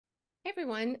Hey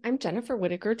everyone, I'm Jennifer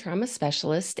Whitaker, trauma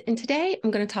specialist, and today I'm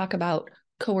going to talk about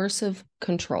coercive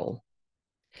control.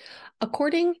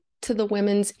 According to the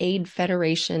Women's Aid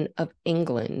Federation of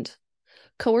England,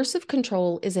 coercive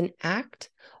control is an act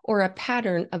or a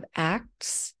pattern of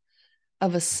acts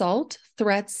of assault,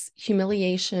 threats,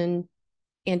 humiliation,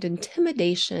 and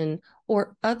intimidation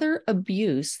or other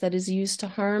abuse that is used to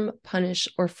harm, punish,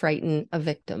 or frighten a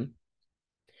victim.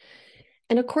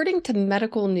 And according to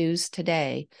Medical News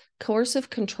Today, coercive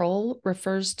control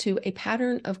refers to a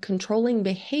pattern of controlling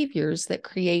behaviors that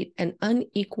create an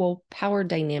unequal power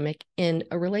dynamic in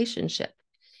a relationship.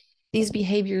 These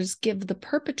behaviors give the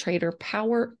perpetrator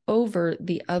power over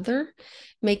the other,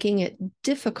 making it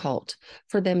difficult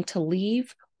for them to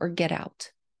leave or get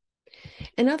out.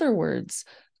 In other words,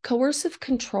 coercive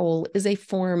control is a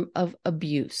form of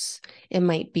abuse. It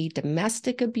might be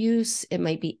domestic abuse, it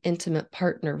might be intimate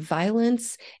partner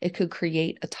violence, it could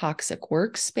create a toxic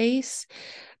workspace,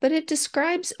 but it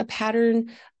describes a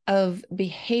pattern of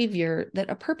behavior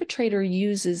that a perpetrator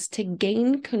uses to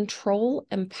gain control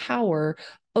and power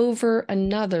over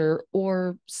another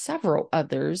or several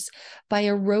others by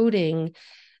eroding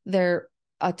their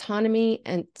autonomy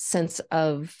and sense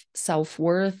of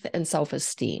self-worth and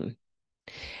self-esteem.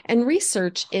 And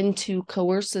research into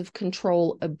coercive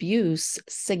control abuse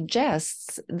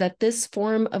suggests that this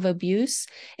form of abuse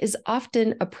is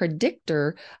often a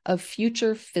predictor of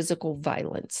future physical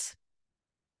violence.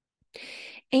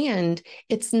 And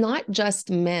it's not just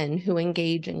men who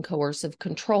engage in coercive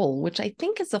control, which I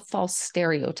think is a false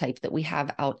stereotype that we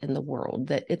have out in the world,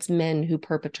 that it's men who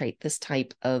perpetrate this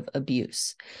type of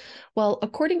abuse. Well,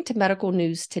 according to Medical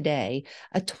News Today,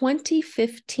 a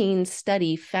 2015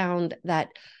 study found that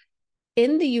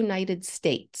in the United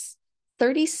States,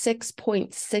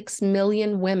 36.6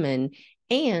 million women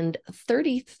and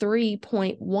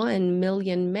 33.1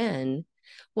 million men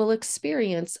will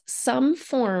experience some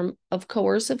form of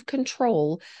coercive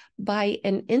control by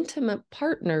an intimate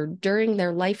partner during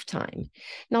their lifetime.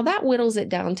 Now, that whittles it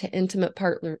down to intimate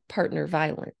partner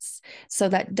violence. So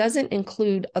that doesn't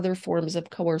include other forms of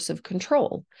coercive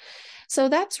control. So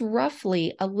that's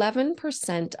roughly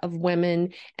 11% of women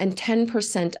and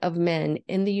 10% of men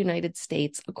in the United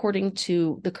States, according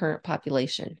to the current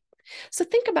population. So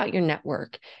think about your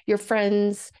network, your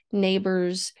friends,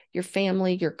 neighbors, your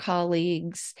family, your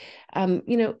colleagues,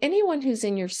 anyone who's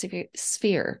in your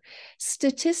sphere.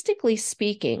 Statistically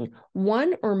speaking,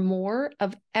 one or more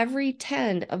of every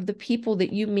 10 of the people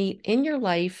that you meet in your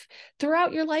life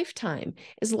throughout your lifetime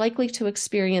is likely to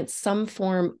experience some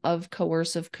form of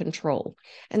coercive control.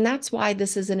 And that's why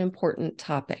this is an important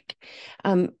topic.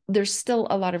 There's still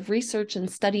a lot of research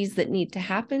and studies that need to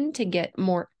happen to get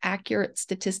more accurate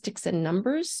statistics and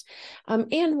numbers,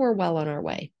 and we're well on our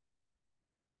way.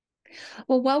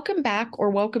 Well, welcome back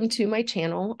or welcome to my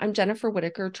channel. I'm Jennifer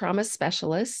Whitaker, trauma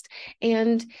specialist,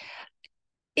 and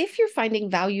if you're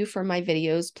finding value from my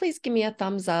videos, please give me a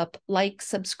thumbs up, like,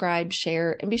 subscribe,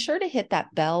 share, and be sure to hit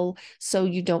that bell so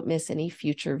you don't miss any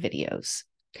future videos.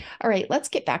 All right, let's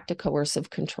get back to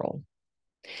coercive control.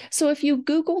 So if you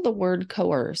Google the word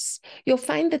coerce, you'll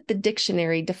find that the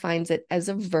dictionary defines it as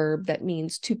a verb that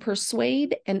means to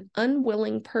persuade an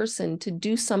unwilling person to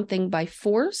do something by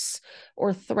force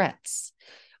or threats,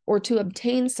 or to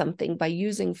obtain something by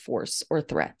using force or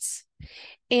threats.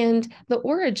 And the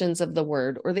origins of the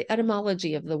word or the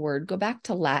etymology of the word go back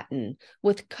to Latin,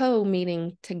 with co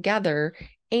meaning together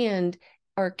and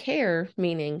arcare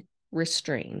meaning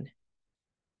restrain.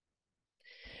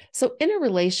 So, in a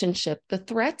relationship, the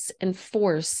threats and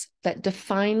force that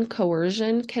define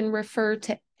coercion can refer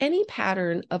to any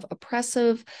pattern of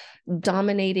oppressive,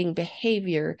 dominating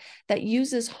behavior that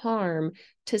uses harm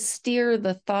to steer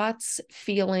the thoughts,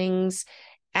 feelings,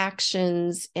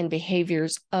 actions, and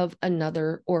behaviors of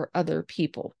another or other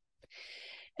people.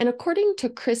 And according to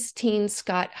Christine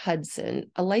Scott Hudson,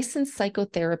 a licensed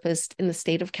psychotherapist in the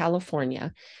state of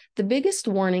California, the biggest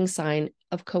warning sign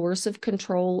of coercive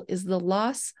control is the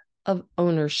loss of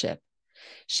ownership.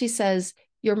 She says,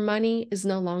 your money is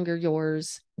no longer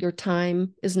yours, your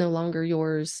time is no longer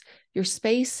yours, your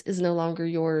space is no longer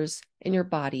yours, and your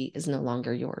body is no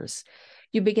longer yours.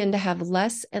 You begin to have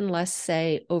less and less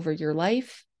say over your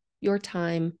life, your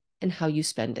time, and how you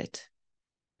spend it.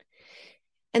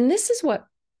 And this is what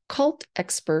cult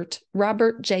expert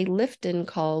Robert J. Lifton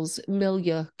calls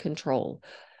milieu control,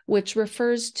 which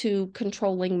refers to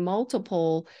controlling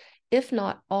multiple, if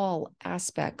not all,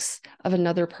 aspects of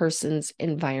another person's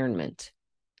environment.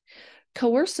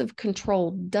 Coercive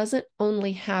control doesn't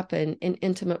only happen in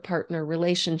intimate partner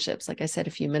relationships, like I said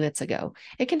a few minutes ago.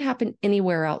 It can happen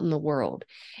anywhere out in the world.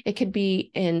 It could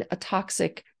be in a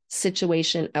toxic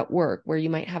situation at work where you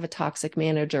might have a toxic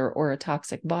manager or a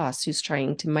toxic boss who's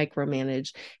trying to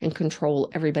micromanage and control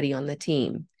everybody on the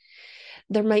team.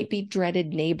 There might be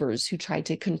dreaded neighbors who try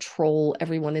to control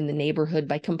everyone in the neighborhood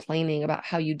by complaining about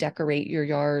how you decorate your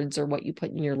yards or what you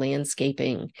put in your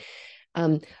landscaping.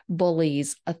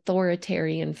 Bullies,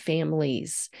 authoritarian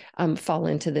families fall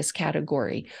into this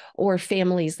category, or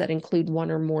families that include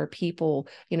one or more people,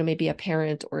 maybe a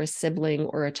parent or a sibling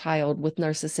or a child with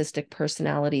narcissistic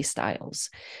personality styles.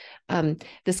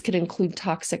 This could include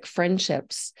toxic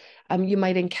friendships. You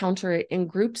might encounter it in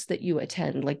groups that you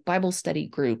attend, like Bible study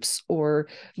groups or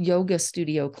yoga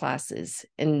studio classes.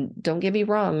 And don't get me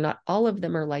wrong, not all of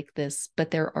them are like this,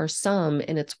 but there are some,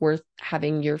 and it's worth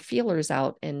having your feelers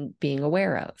out and being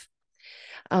aware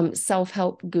of.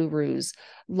 Self-help gurus,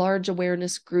 large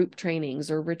awareness group trainings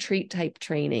or retreat type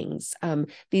trainings.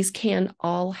 These can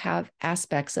all have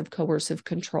aspects of coercive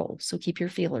control. So keep your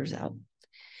feelers out.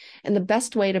 And the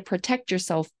best way to protect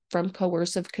yourself from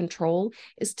coercive control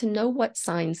is to know what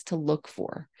signs to look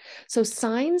for. So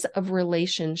signs of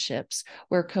relationships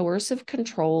where coercive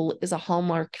control is a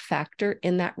hallmark factor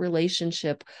in that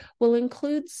relationship will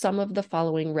include some of the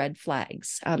following red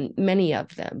flags, many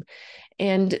of them,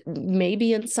 and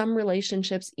maybe in some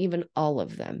relationships, even all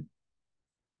of them.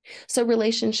 So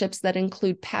relationships that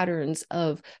include patterns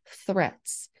of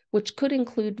threats, which could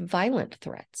include violent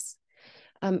threats.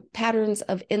 Patterns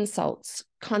of insults,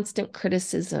 constant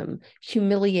criticism,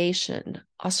 humiliation,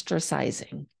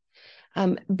 ostracizing,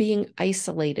 being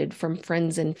isolated from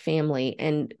friends and family,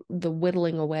 and the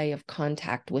whittling away of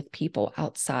contact with people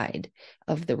outside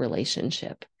of the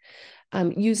relationship,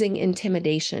 using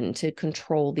intimidation to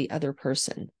control the other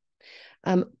person.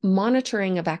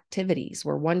 Monitoring of activities,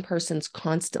 where one person's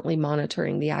constantly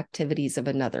monitoring the activities of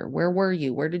another. Where were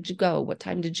you? Where did you go? What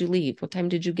time did you leave? What time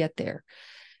did you get there?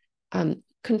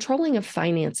 Controlling of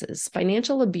finances.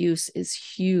 Financial abuse is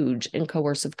huge in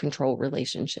coercive control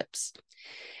relationships.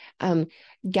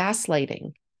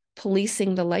 Gaslighting,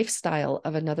 policing the lifestyle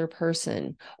of another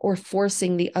person, or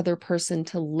forcing the other person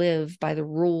to live by the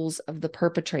rules of the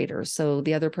perpetrator. So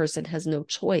the other person has no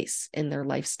choice in their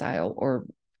lifestyle or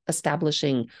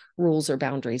establishing rules or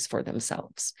boundaries for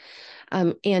themselves.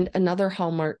 And another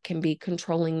hallmark can be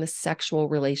controlling the sexual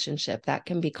relationship. That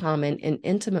can be common in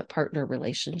intimate partner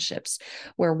relationships,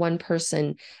 where one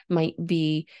person might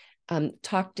be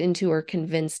talked into or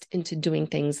convinced into doing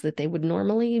things that they would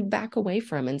normally back away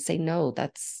from and say, no,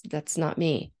 that's not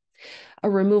me. A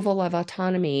removal of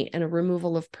autonomy and a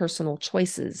removal of personal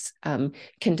choices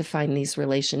can define these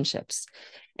relationships.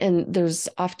 And there's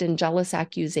often jealous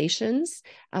accusations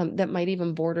that might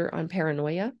even border on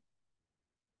paranoia.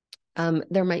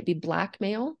 There might be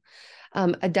blackmail,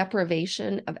 a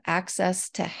deprivation of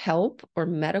access to help or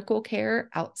medical care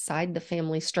outside the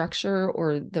family structure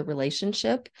or the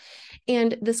relationship.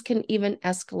 And this can even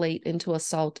escalate into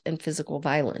assault and physical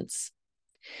violence.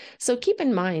 So keep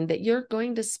in mind that you're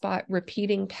going to spot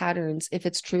repeating patterns if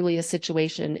it's truly a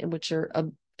situation in which you're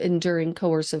enduring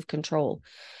coercive control.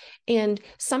 And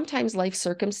sometimes life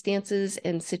circumstances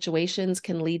and situations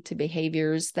can lead to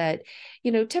behaviors that,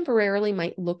 temporarily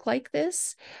might look like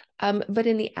this. But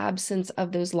in the absence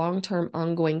of those long-term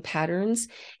ongoing patterns,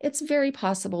 it's very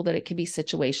possible that it could be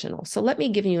situational. So let me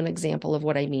give you an example of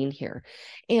what I mean here.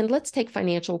 And let's take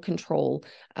financial control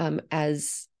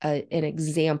as an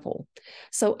example.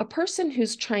 So a person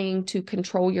who's trying to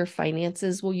control your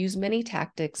finances will use many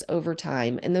tactics over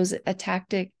time. And those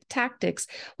tactics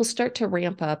will start to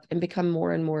ramp up and become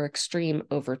more and more extreme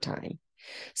over time.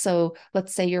 So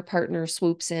let's say your partner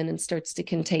swoops in and starts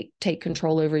to take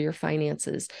control over your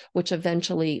finances, which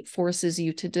eventually forces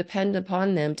you to depend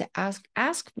upon them to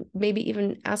maybe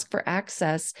even ask for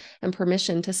access and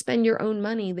permission to spend your own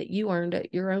money that you earned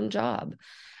at your own job.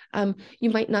 You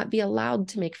might not be allowed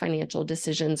to make financial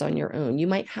decisions on your own. You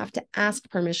might have to ask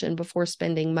permission before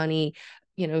spending money.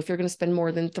 If you're going to spend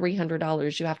more than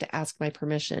 $300, you have to ask my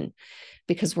permission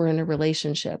because we're in a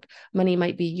relationship. Money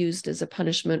might be used as a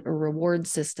punishment or reward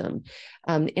system.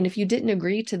 And if you didn't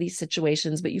agree to these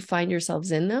situations, but you find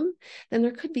yourselves in them, then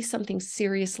there could be something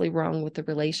seriously wrong with the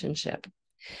relationship.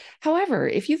 However,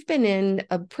 if you've been in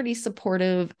a pretty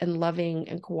supportive and loving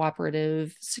and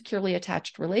cooperative, securely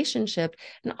attached relationship,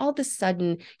 and all of a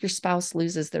sudden your spouse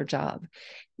loses their job,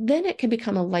 then it can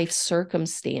become a life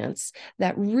circumstance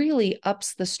that really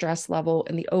ups the stress level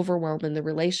and the overwhelm in the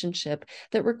relationship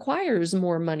that requires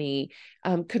more money,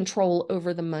 control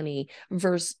over the money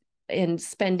in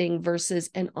spending versus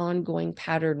an ongoing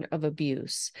pattern of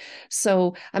abuse.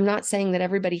 So I'm not saying that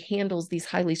everybody handles these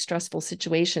highly stressful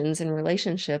situations and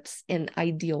relationships in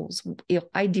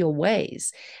ideal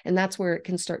ways. And that's where it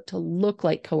can start to look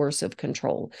like coercive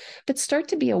control. But start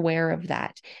to be aware of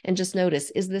that and just notice,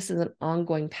 is this an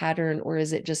ongoing pattern, or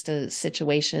is it just a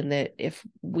situation that if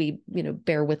we,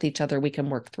 bear with each other, we can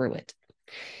work through it?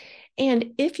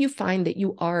 And if you find that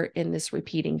you are in this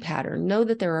repeating pattern, know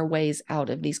that there are ways out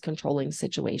of these controlling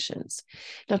situations.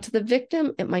 Now, to the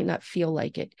victim, it might not feel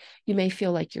like it. You may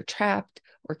feel like you're trapped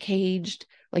or caged,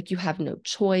 like you have no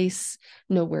choice,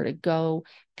 nowhere to go.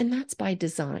 And that's by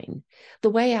design. The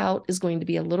way out is going to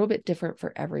be a little bit different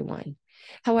for everyone.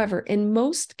 However, in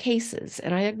most cases,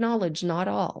 and I acknowledge not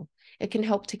all, it can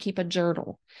help to keep a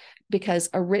journal, because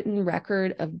a written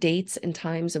record of dates and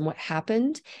times and what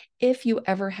happened, if you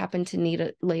ever happen to need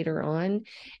it later on,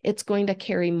 it's going to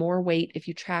carry more weight if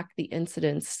you track the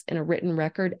incidents in a written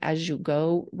record as you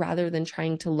go, rather than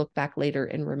trying to look back later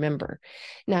and remember.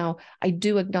 Now, I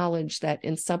do acknowledge that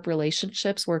in some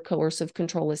relationships where coercive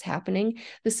control is happening,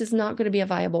 this is not going to be a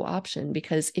viable option,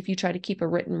 because if you try to keep a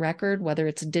written record, whether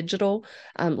it's digital,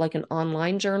 like an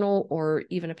online journal or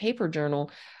even a paper journal,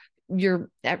 your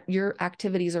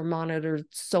activities are monitored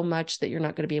so much that you're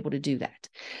not going to be able to do that.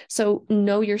 So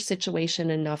know your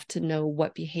situation enough to know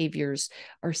what behaviors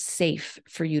are safe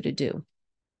for you to do.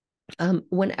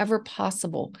 Whenever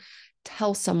possible,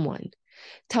 tell someone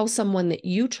that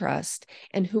you trust,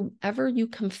 and whomever you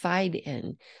confide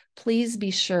in, please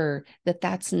be sure that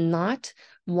that's not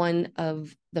one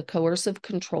of the coercive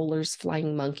controllers'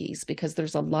 flying monkeys, because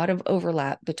there's a lot of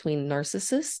overlap between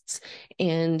narcissists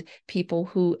and people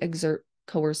who exert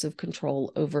coercive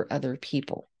control over other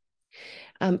people.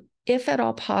 If at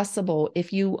all possible,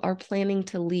 if you are planning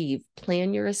to leave,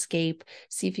 plan your escape,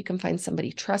 see if you can find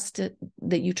somebody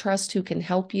that you trust who can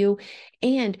help you.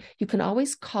 And you can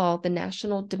always call the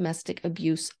National Domestic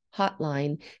Abuse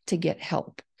Hotline to get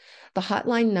help. The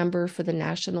hotline number for the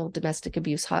National Domestic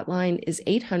Abuse Hotline is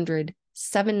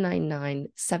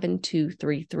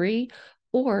 800-799-7233,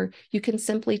 or you can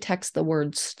simply text the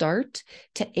word START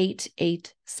to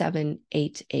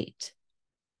 88788.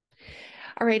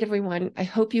 All right, everyone, I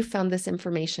hope you found this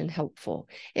information helpful.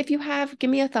 If you have,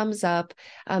 give me a thumbs up.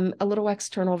 A little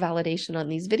external validation on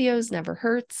these videos never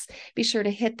hurts. Be sure to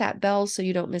hit that bell so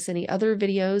you don't miss any other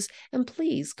videos. And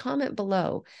please comment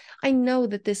below. I know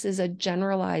that this is a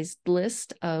generalized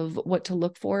list of what to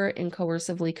look for in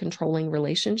coercively controlling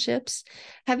relationships.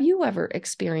 Have you ever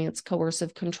experienced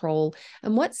coercive control?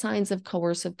 And what signs of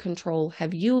coercive control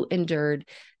have you endured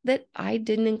that I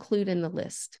didn't include in the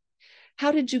list?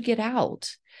 How did you get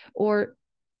out? Or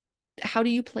how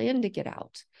do you plan to get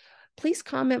out? Please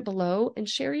comment below and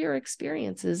share your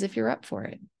experiences if you're up for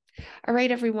it. All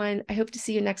right, everyone, I hope to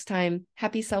see you next time.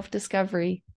 Happy self-discovery.